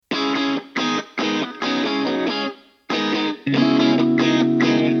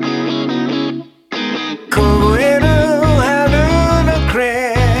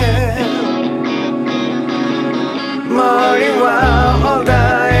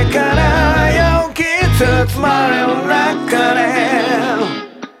包まれる中で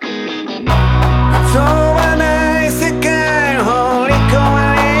望まない世界を放り込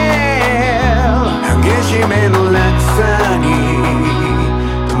まれ激しめの落差に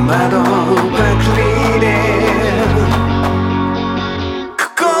戸惑うばかりで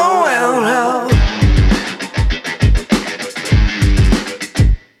凍える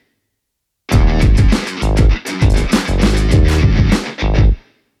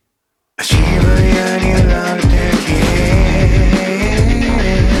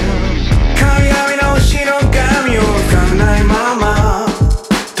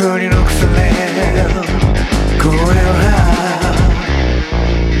春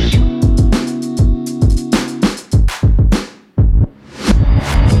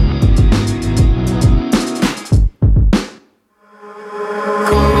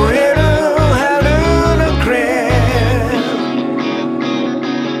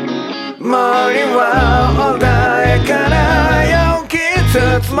森は穏やかな陽気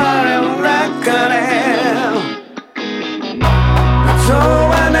包まれる中で望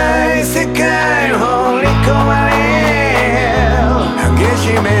まない世界を放り込まれ激し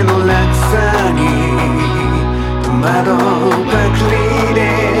めの落差に戸惑うばかり